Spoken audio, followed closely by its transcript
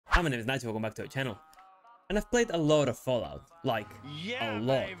Hi, my name is Nacho, welcome back to our channel. And I've played a lot of Fallout, like, a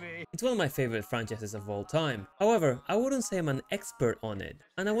lot. Baby. It's one of my favorite franchises of all time. However, I wouldn't say I'm an expert on it,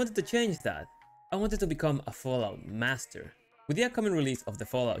 and I wanted to change that. I wanted to become a Fallout master. With the upcoming release of the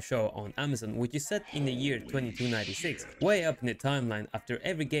Fallout show on Amazon, which is set in the year 2296, way up in the timeline after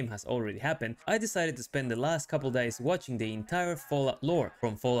every game has already happened, I decided to spend the last couple days watching the entire Fallout lore,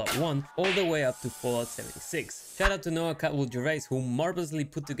 from Fallout 1 all the way up to Fallout 76. Shout out to Noah Gervais, who marvelously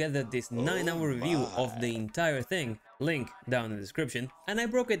put together this 9-hour review of the entire thing, link down in the description, and I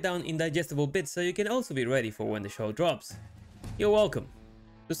broke it down in digestible bits so you can also be ready for when the show drops. You're welcome.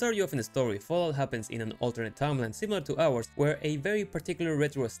 To start you off in the story, Fallout happens in an alternate timeline similar to ours, where a very particular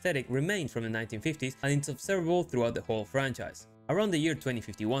retro aesthetic remains from the 1950s and it's observable throughout the whole franchise. Around the year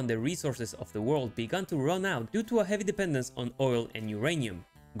 2051, the resources of the world began to run out due to a heavy dependence on oil and uranium.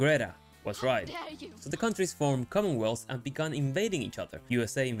 Greta was right. So the countries formed commonwealths and began invading each other.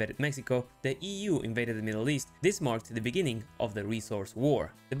 USA invaded Mexico, the EU invaded the Middle East. This marked the beginning of the Resource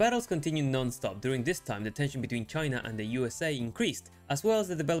War. The battles continued non-stop. During this time, the tension between China and the USA increased, as well as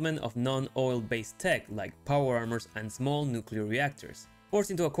the development of non-oil-based tech like power armors and small nuclear reactors.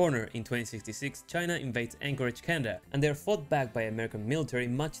 Forced into a corner in 2066, China invades Anchorage, Canada, and they are fought back by American military,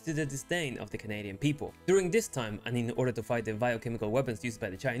 much to the disdain of the Canadian people. During this time, and in order to fight the biochemical weapons used by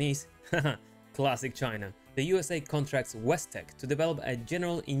the Chinese, classic China, the USA contracts Westtech to develop a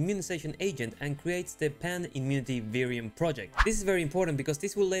general immunization agent and creates the Pan-Immunity Virium Project. This is very important because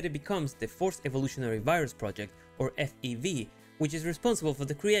this will later become the Forced Evolutionary Virus Project, or FEV, which is responsible for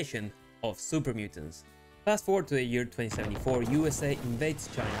the creation of super mutants. Fast forward to the year 2074, USA invades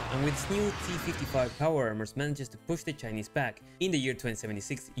China and with its new T-55 power armors manages to push the Chinese back. In the year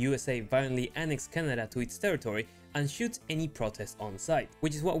 2076, USA violently annexes Canada to its territory and shoots any protest on site,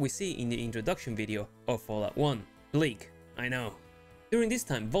 which is what we see in the introduction video of Fallout 1. Bleak, I know. During this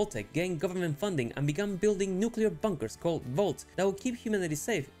time, Vault-Tec gained government funding and began building nuclear bunkers called vaults that would keep humanity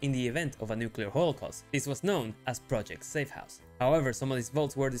safe in the event of a nuclear holocaust. This was known as Project Safehouse. However, some of these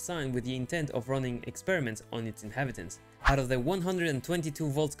vaults were designed with the intent of running experiments on its inhabitants. Out of the 122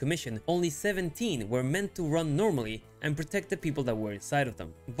 vaults commissioned, only 17 were meant to run normally and protect the people that were inside of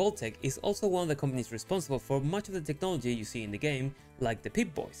them. Vault-Tec is also one of the companies responsible for much of the technology you see in the game, like the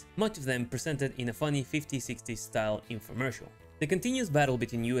Pip-Boys, much of them presented in a funny 50s-60s style infomercial. The continuous battle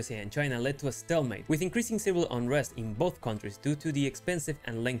between USA and China led to a stalemate, with increasing civil unrest in both countries due to the expensive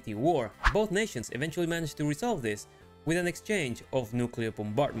and lengthy war. Both nations eventually managed to resolve this with an exchange of nuclear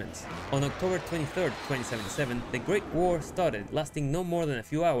bombardments. On October 23, 2077, the Great War started, lasting no more than a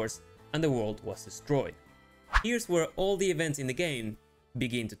few hours, and the world was destroyed. Here's where all the events in the game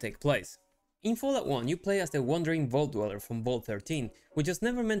begin to take place. In Fallout 1, you play as the wandering vault dweller from Vault 13, which was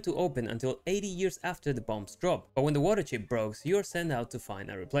never meant to open until 80 years after the bombs dropped, but when the water chip broke, you are sent out to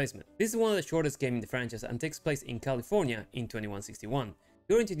find a replacement. This is one of the shortest games in the franchise and takes place in California in 2161.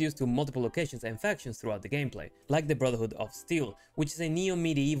 You're introduced to multiple locations and factions throughout the gameplay, like the Brotherhood of Steel, which is a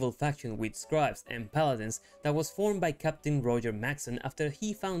neo-medieval faction with scribes and paladins that was formed by Captain Roger Maxson after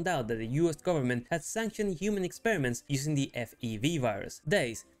he found out that the US government had sanctioned human experiments using the FEV virus,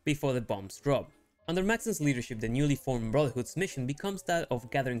 days before the bombs dropped. Under Maxson's leadership, the newly formed Brotherhood's mission becomes that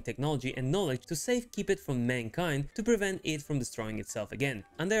of gathering technology and knowledge to safekeep it from mankind to prevent it from destroying itself again,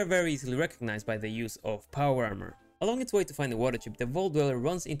 and they are very easily recognized by the use of power armor. Along its way to find the water chip, the Vault Dweller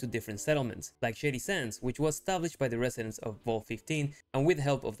runs into different settlements, like Shady Sands, which was established by the residents of Vault 15 and with the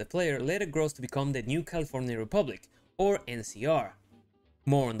help of the player later grows to become the New California Republic, or NCR.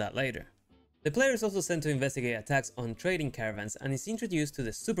 More on that later. The player is also sent to investigate attacks on trading caravans and is introduced to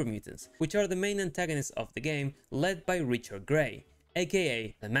the super mutants, which are the main antagonists of the game, led by Richard Gray,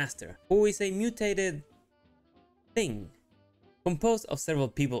 aka the Master, who is a mutated thing, composed of several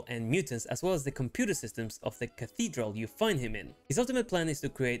people and mutants, as well as the computer systems of the cathedral you find him in. His ultimate plan is to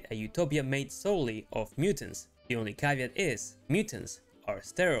create a utopia made solely of mutants. The only caveat is, mutants are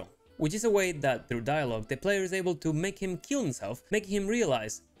sterile, which is a way that through dialogue the player is able to make him kill himself, making him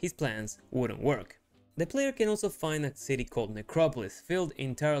realize his plans wouldn't work. The player can also find a city called Necropolis, filled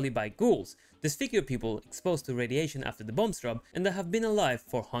entirely by ghouls, disfigured people exposed to radiation after the bombs drop and that have been alive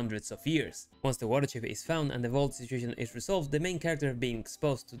for hundreds of years. Once the water chip is found and the vault situation is resolved, the main character being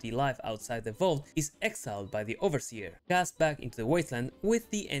exposed to the life outside the vault is exiled by the Overseer, cast back into the wasteland, with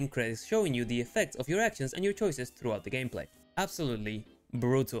the end credits showing you the effects of your actions and your choices throughout the gameplay. Absolutely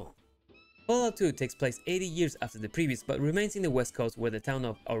brutal. Fallout 2 takes place 80 years after the previous, but remains in the west coast where the town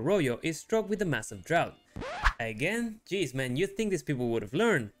of Arroyo is struck with a massive drought. Again? Jeez man, you'd think these people would have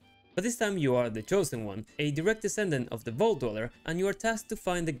learned. But this time you are the Chosen One, a direct descendant of the Vault Dweller, and you are tasked to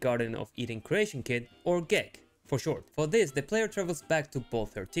find the Garden of Eden creation kit, or GECK. for short. For this, the player travels back to Ball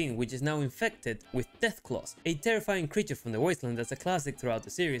 13, which is now infected with Deathclaws, a terrifying creature from the Wasteland that's a classic throughout the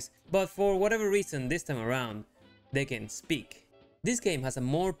series, but for whatever reason this time around, they can speak. This game has a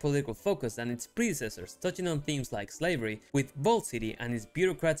more political focus than its predecessors, touching on themes like slavery, with Vault City and its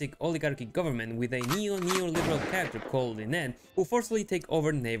bureaucratic oligarchy government with a neoliberal character called Lynette, who forcefully take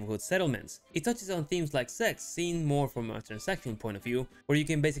over neighborhood settlements. It touches on themes like sex, seen more from a transaction point of view, where you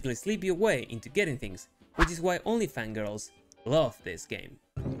can basically sleep your way into getting things, which is why only fangirls love this game.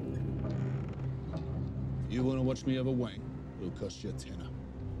 You wanna watch me have a wank? It'll cost you a tenner.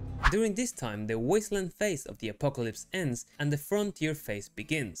 During this time, the wasteland phase of the apocalypse ends and the frontier phase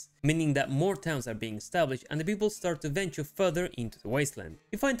begins, meaning that more towns are being established and the people start to venture further into the wasteland.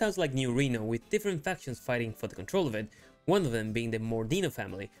 You find towns like New Reno with different factions fighting for the control of it, one of them being the Mordino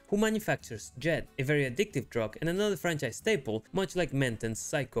family, who manufactures Jet, a very addictive drug and another franchise staple, much like Mentence,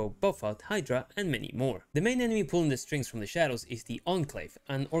 Psycho, Buffout, Hydra, and many more. The main enemy pulling the strings from the shadows is the Enclave,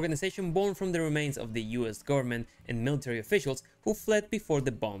 an organization born from the remains of the US government and military officials who fled before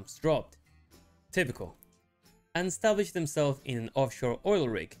the bombs dropped. Typical. And established themselves in an offshore oil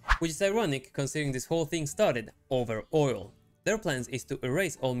rig, which is ironic considering this whole thing started over oil. Their plans is to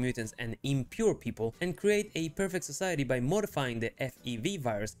erase all mutants and impure people and create a perfect society by modifying the FEV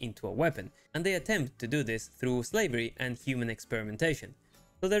virus into a weapon, and they attempt to do this through slavery and human experimentation.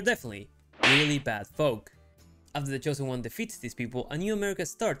 So they're definitely really bad folk. After the Chosen One defeats these people, a new America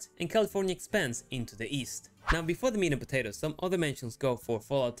starts and California expands into the east. Now before the meat and potatoes, some other mentions go for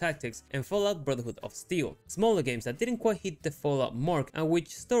Fallout Tactics and Fallout Brotherhood of Steel, smaller games that didn't quite hit the Fallout mark and which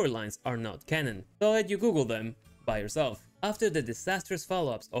storylines are not canon. So I'll let you Google them by yourself. After the disastrous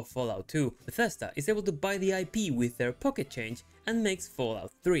follow-ups of Fallout 2, Bethesda is able to buy the IP with their pocket change and makes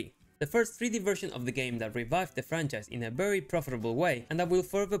Fallout 3. The first 3D version of the game that revived the franchise in a very profitable way and that will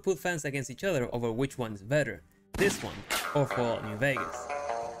forever put fans against each other over which one is better, this one or Fallout New Vegas.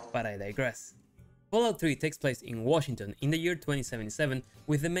 But I digress. Fallout 3 takes place in Washington in the year 2077,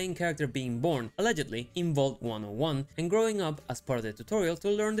 with the main character being born, allegedly, in Vault 101 and growing up as part of the tutorial to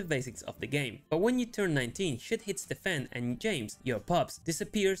learn the basics of the game. But when you turn 19, shit hits the fan and James, your pops,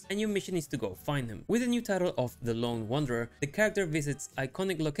 disappears and your mission is to go find him. With the new title of The Lone Wanderer, the character visits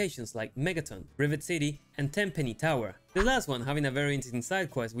iconic locations like Megaton, Rivet City and Tenpenny Tower. The last one having a very interesting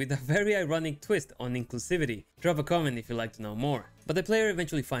side quest with a very ironic twist on inclusivity. Drop a comment if you'd like to know more. But the player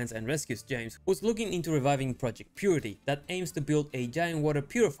eventually finds and rescues James, who's looking into reviving Project Purity that aims to build a giant water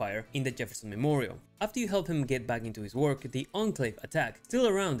purifier in the Jefferson Memorial. After you help him get back into his work, the Enclave attack, still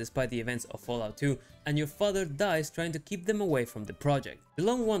around despite the events of Fallout 2, and your father dies trying to keep them away from the project. The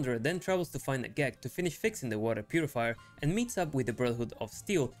Lone Wanderer then travels to find a Gek to finish fixing the water purifier and meets up with the Brotherhood of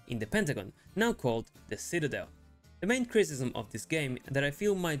Steel in the Pentagon, now called the Citadel. The main criticism of this game that I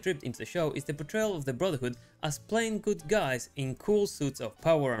feel might drip into the show is the portrayal of the Brotherhood as plain good guys in cool suits of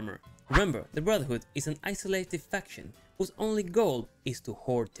power armor. Remember, the Brotherhood is an isolated faction whose only goal is to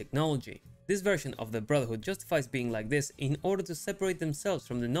hoard technology. This version of the Brotherhood justifies being like this in order to separate themselves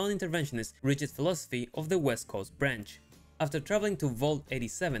from the non-interventionist rigid philosophy of the West Coast branch. After traveling to Vault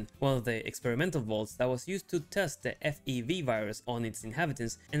 87, one of the experimental vaults that was used to test the FEV virus on its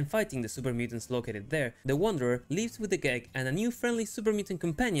inhabitants and fighting the super mutants located there, the Wanderer leaves with the Gek and a new friendly super mutant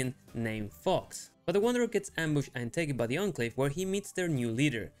companion named Fox. But the Wanderer gets ambushed and taken by the Enclave where he meets their new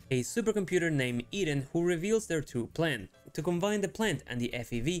leader, a supercomputer named Eden who reveals their true plan, to combine the plant and the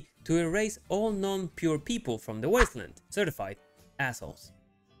FEV to erase all non-pure people from the wasteland, certified assholes.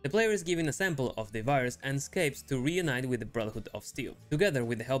 The player is given a sample of the virus and escapes to reunite with the Brotherhood of Steel. Together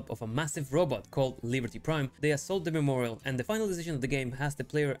with the help of a massive robot called Liberty Prime, they assault the memorial, and the final decision of the game has the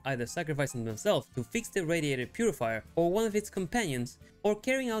player either sacrificing themselves to fix the radiator purifier or one of its companions, or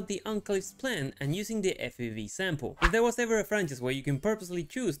carrying out the Enclave's plan and using the FEV sample. If there was ever a franchise where you can purposely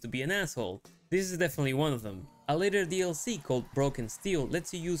choose to be an asshole, this is definitely one of them. A later DLC called Broken Steel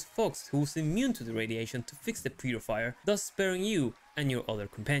lets you use Fox, who's immune to the radiation, to fix the purifier, thus sparing you and your other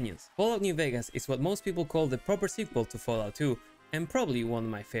companions. Fallout New Vegas is what most people call the proper sequel to Fallout 2, and probably one of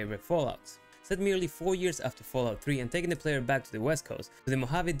my favorite Fallouts. Set merely 4 years after Fallout 3 and taking the player back to the West Coast, to the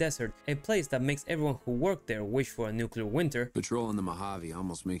Mojave Desert, a place that makes everyone who worked there wish for a nuclear winter. Patrolling the Mojave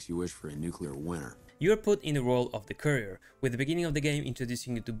almost makes you wish for a nuclear winter. You are put in the role of the courier, with the beginning of the game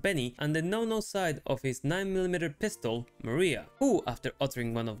introducing you to Benny and the no-no side of his 9mm pistol, Maria, who, after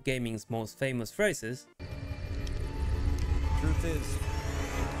uttering one of gaming's most famous phrases, "Truth is,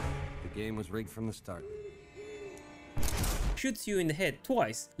 the game was rigged from the start," shoots you in the head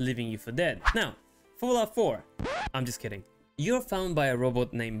twice, leaving you for dead. Now, Fallout 4. I'm just kidding. You're found by a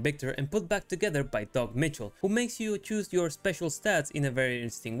robot named Victor and put back together by Doc Mitchell, who makes you choose your special stats in a very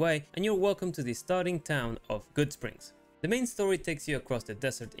interesting way, and you're welcome to the starting town of Goodsprings. The main story takes you across the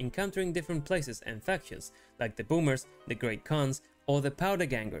desert, encountering different places and factions, like the Boomers, the Great Khans, or the Powder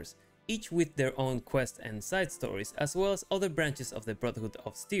Gangers, each with their own quests and side stories, as well as other branches of the Brotherhood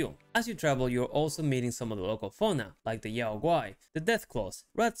of Steel. As you travel, you're also meeting some of the local fauna, like the Yao Guai, the Death Claws,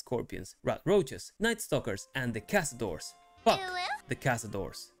 Rat Scorpions, Rat Roaches, Night Stalkers, and the Cazadors. Fuck the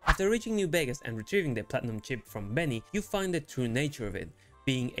Cazadors. After reaching New Vegas and retrieving the platinum chip from Benny, you find the true nature of it,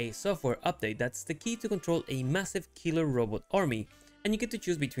 being a software update that's the key to control a massive killer robot army, and you get to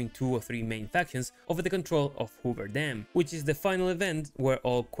choose between 2 or 3 main factions over the control of Hoover Dam, which is the final event where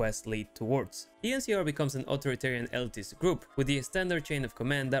all quests lead towards. The NCR becomes an authoritarian elitist group, with the standard chain of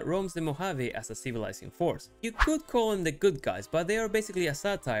command that roams the Mojave as a civilizing force. You could call them the good guys, but they are basically a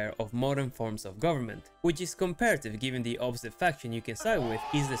satire of modern forms of government, which is comparative given the opposite faction you can side with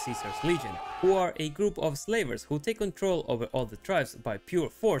is the Caesar's Legion, who are a group of slavers who take control over all the tribes by pure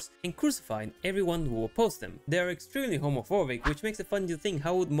force and crucify everyone who opposes them. They are extremely homophobic, which makes it fun to think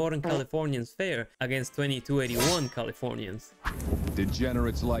how would modern Californians fare against 2281 Californians.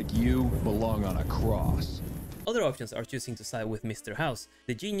 Degenerates like you belong on a cross. Other options are choosing to side with Mr. House,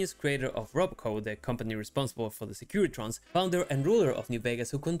 the genius creator of Robco, the company responsible for the Securitrons, founder and ruler of New Vegas,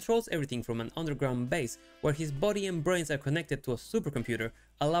 who controls everything from an underground base where his body and brains are connected to a supercomputer,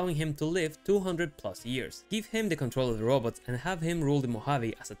 allowing him to live 200 plus years. Give him the control of the robots and have him rule the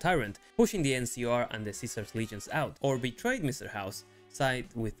Mojave as a tyrant, pushing the NCR and the Caesar's Legions out. Or betrayed Mr. House, side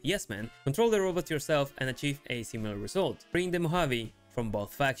with Yes Man, control the robots yourself and achieve a similar result, freeing the Mojave from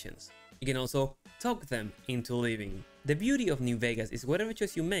both factions. You can also talk them into leaving. The beauty of New Vegas is whatever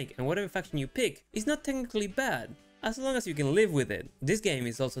choice you make and whatever faction you pick is not technically bad, as long as you can live with it. This game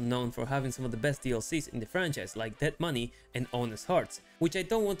is also known for having some of the best DLCs in the franchise, like Dead Money and Honest Hearts, which I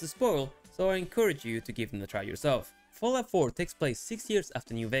don't want to spoil, so I encourage you to give them a try yourself. Fallout 4 takes place 6 years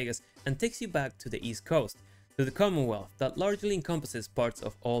after New Vegas and takes you back to the East Coast, to the Commonwealth that largely encompasses parts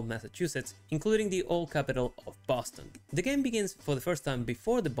of all Massachusetts, including the old capital of Boston. The game begins for the first time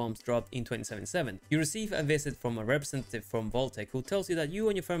before the bombs dropped in 2077. You receive a visit from a representative from Vault-Tec who tells you that you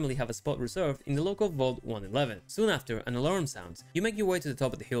and your family have a spot reserved in the local Vault 111. Soon after, an alarm sounds. You make your way to the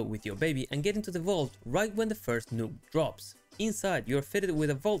top of the hill with your baby and get into the vault right when the first nuke drops. Inside, you are fitted with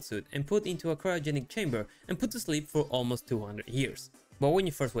a vault suit and put into a cryogenic chamber and put to sleep for almost 200 years. But when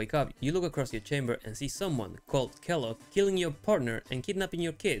you first wake up, you look across your chamber and see someone called Kellogg killing your partner and kidnapping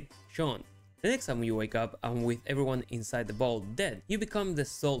your kid, Sean. The next time you wake up and with everyone inside the vault dead, you become the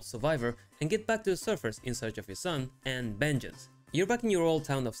sole survivor and get back to the surface in search of your son and vengeance. You're back in your old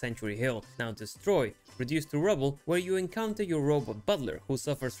town of Century Hill, now destroyed, reduced to rubble, where you encounter your robot butler who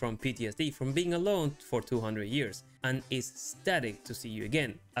suffers from PTSD from being alone for 200 years and is ecstatic to see you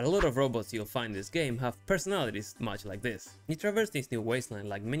again. A lot of robots you'll find in this game have personalities much like this. You traverse this new wasteland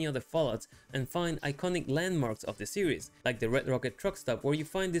like many other Fallouts and find iconic landmarks of the series, like the Red Rocket truck stop where you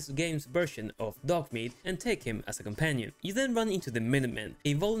find this game's version of Dogmeat and take him as a companion. You then run into the Minutemen,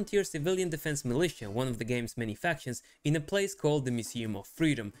 a volunteer civilian defense militia, one of the game's many factions, in a place called the Museum of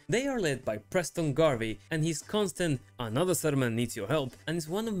Freedom. They are led by Preston Garvey and his constant "another settlement needs your help," and is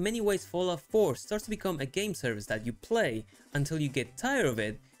one of many ways Fallout 4 starts to become a game service that you play until you get tired of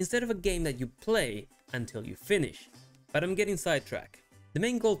it, instead of a game that you play until you finish. But I'm getting sidetracked. The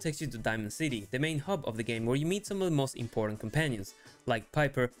main goal takes you to Diamond City, the main hub of the game, where you meet some of the most important companions, like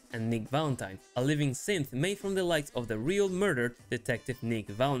Piper and Nick Valentine, a living synth made from the likes of the real murdered Detective Nick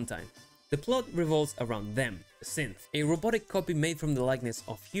Valentine. The plot revolves around them, the synth, a robotic copy made from the likeness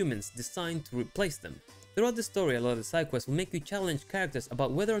of humans designed to replace them. Throughout the story, a lot of the side quests will make you challenge characters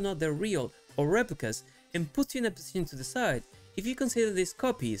about whether or not they're real or replicas, and puts you in a position to decide if you consider these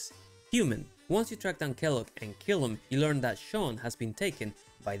copies human. Once you track down Kellogg and kill him, you learn that Sean has been taken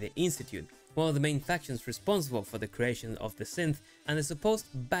by the Institute, one of the main factions responsible for the creation of the synth and the supposed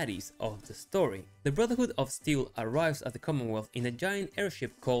baddies of the story. The Brotherhood of Steel arrives at the Commonwealth in a giant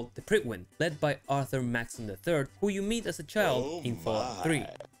airship called the Pritwin, led by Arthur Maxson III, who you meet as a child in Fallout 3.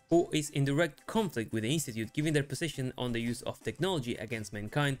 Who is in direct conflict with the Institute, given their position on the use of technology against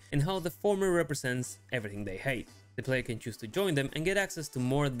mankind and how the former represents everything they hate. The player can choose to join them and get access to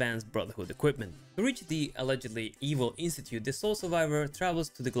more advanced Brotherhood equipment. To reach the allegedly evil Institute, the sole survivor travels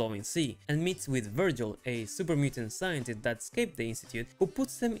to the Glowing Sea and meets with Virgil, a super mutant scientist that escaped the Institute, who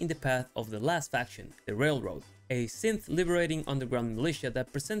puts them in the path of the last faction, the Railroad, a synth liberating underground militia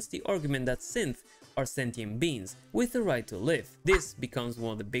that presents the argument that synths are sentient beings with the right to live. This becomes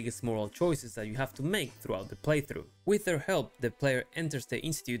one of the biggest moral choices that you have to make throughout the playthrough. With their help, the player enters the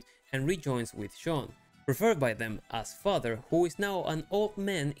Institute and rejoins with Sean, referred by them as father, who is now an old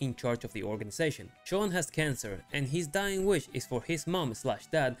man in charge of the organization. Sean has cancer, and his dying wish is for his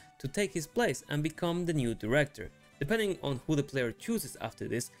mom/dad to take his place and become the new director. Depending on who the player chooses after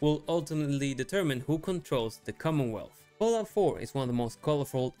this will ultimately determine who controls the Commonwealth. Fallout 4 is one of the most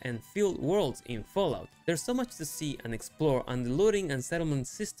colorful and filled worlds in Fallout. There's so much to see and explore, and the looting and settlement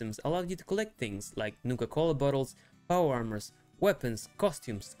systems allow you to collect things like Nuka-Cola bottles, power armors, weapons,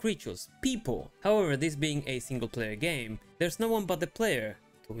 costumes, creatures, people. However, this being a single player game, there's no one but the player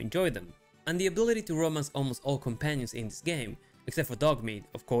to enjoy them. And the ability to romance almost all companions in this game, except for Dogmeat,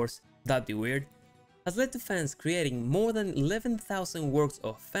 of course, that'd be weird, has led to fans creating more than 11,000 works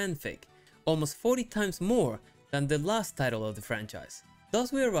of fanfic, almost 40 times more than the last title of the franchise.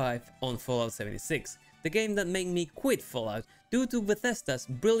 Thus we arrive on Fallout 76, the game that made me quit Fallout due to Bethesda's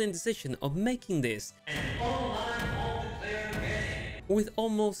brilliant decision of making this an online multiplayer game with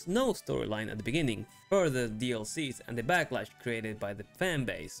almost no storyline at the beginning. Further DLCs and the backlash created by the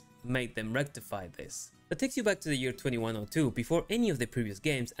fanbase made them rectify this. That takes you back to the year 2102 before any of the previous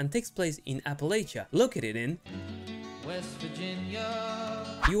games and takes place in Appalachia, located in West Virginia.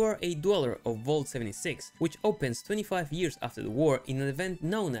 You are a dweller of Vault 76, which opens 25 years after the war in an event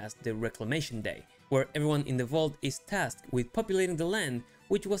known as the Reclamation Day, where everyone in the vault is tasked with populating the land,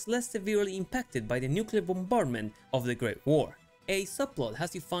 which was less severely impacted by the nuclear bombardment of the Great War. A subplot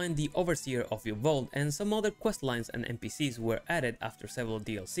has you find the overseer of your vault, and some other questlines and NPCs were added after several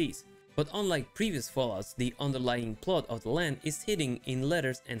DLCs. But unlike previous Fallouts, the underlying plot of the land is hidden in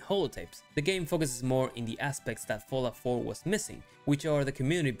letters and holotapes. The game focuses more in the aspects that Fallout 4 was missing, which are the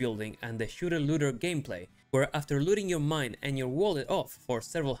community building and the shooter-looter gameplay, where after looting your mine and your wallet off for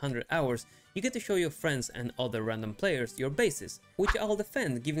several hundred hours, you get to show your friends and other random players your bases, which I'll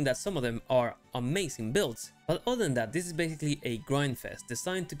defend given that some of them are amazing builds. But other than that, this is basically a grind fest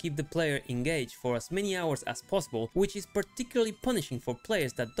designed to keep the player engaged for as many hours as possible, which is particularly punishing for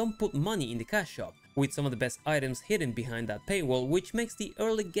players that don't put money in the cash shop, with some of the best items hidden behind that paywall, which makes the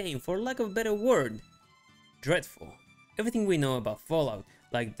early game, for lack of a better word, dreadful. Everything we know about Fallout,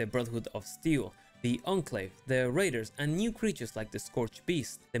 like the Brotherhood of Steel, the Enclave, the Raiders, and new creatures like the Scorched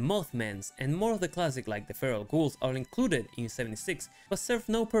Beast, the Mothmans, and more of the classic like the Feral Ghouls are included in 76, but serve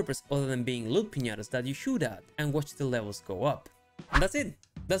no purpose other than being loot piñatas that you shoot at and watch the levels go up. And that's it!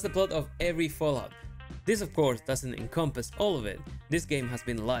 That's the plot of every Fallout. This of course doesn't encompass all of it. This game has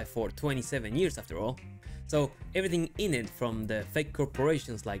been alive for 27 years after all. So everything in it, from the fake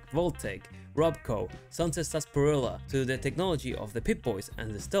corporations like Vault-Tec, Robco, Sunset Sarsaparilla, to the technology of the Pip-Boys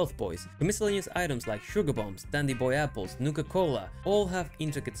and the Stealth Boys, to miscellaneous items like Sugar Bombs, Dandy Boy Apples, Nuka-Cola, all have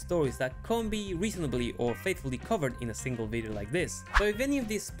intricate stories that can't be reasonably or faithfully covered in a single video like this. So if any of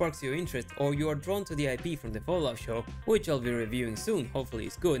this sparks your interest, or you are drawn to the IP from the Fallout show, which I'll be reviewing soon, hopefully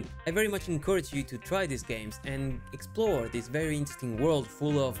it's good, I very much encourage you to try these games and explore this very interesting world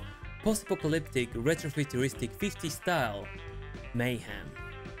full of post-apocalyptic, retrofuturistic 50s style mayhem.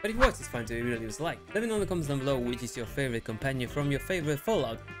 But if you watch this, find the video, leave us a like. Let me know in the comments down below which is your favorite companion from your favorite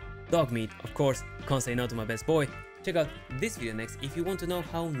Fallout. Dogmeat, of course, can't say no to my best boy. Check out this video next if you want to know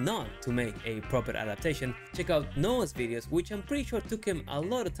how not to make a proper adaptation. Check out Noah's videos, which I'm pretty sure took him a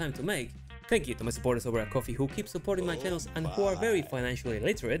lot of time to make. Thank you to my supporters over at Coffee who keep supporting my channels and who are very financially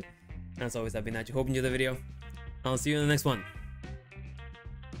literate. And as always, I've been Nacho, hope you enjoyed the video. I'll see you in the next one.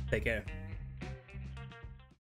 Take care.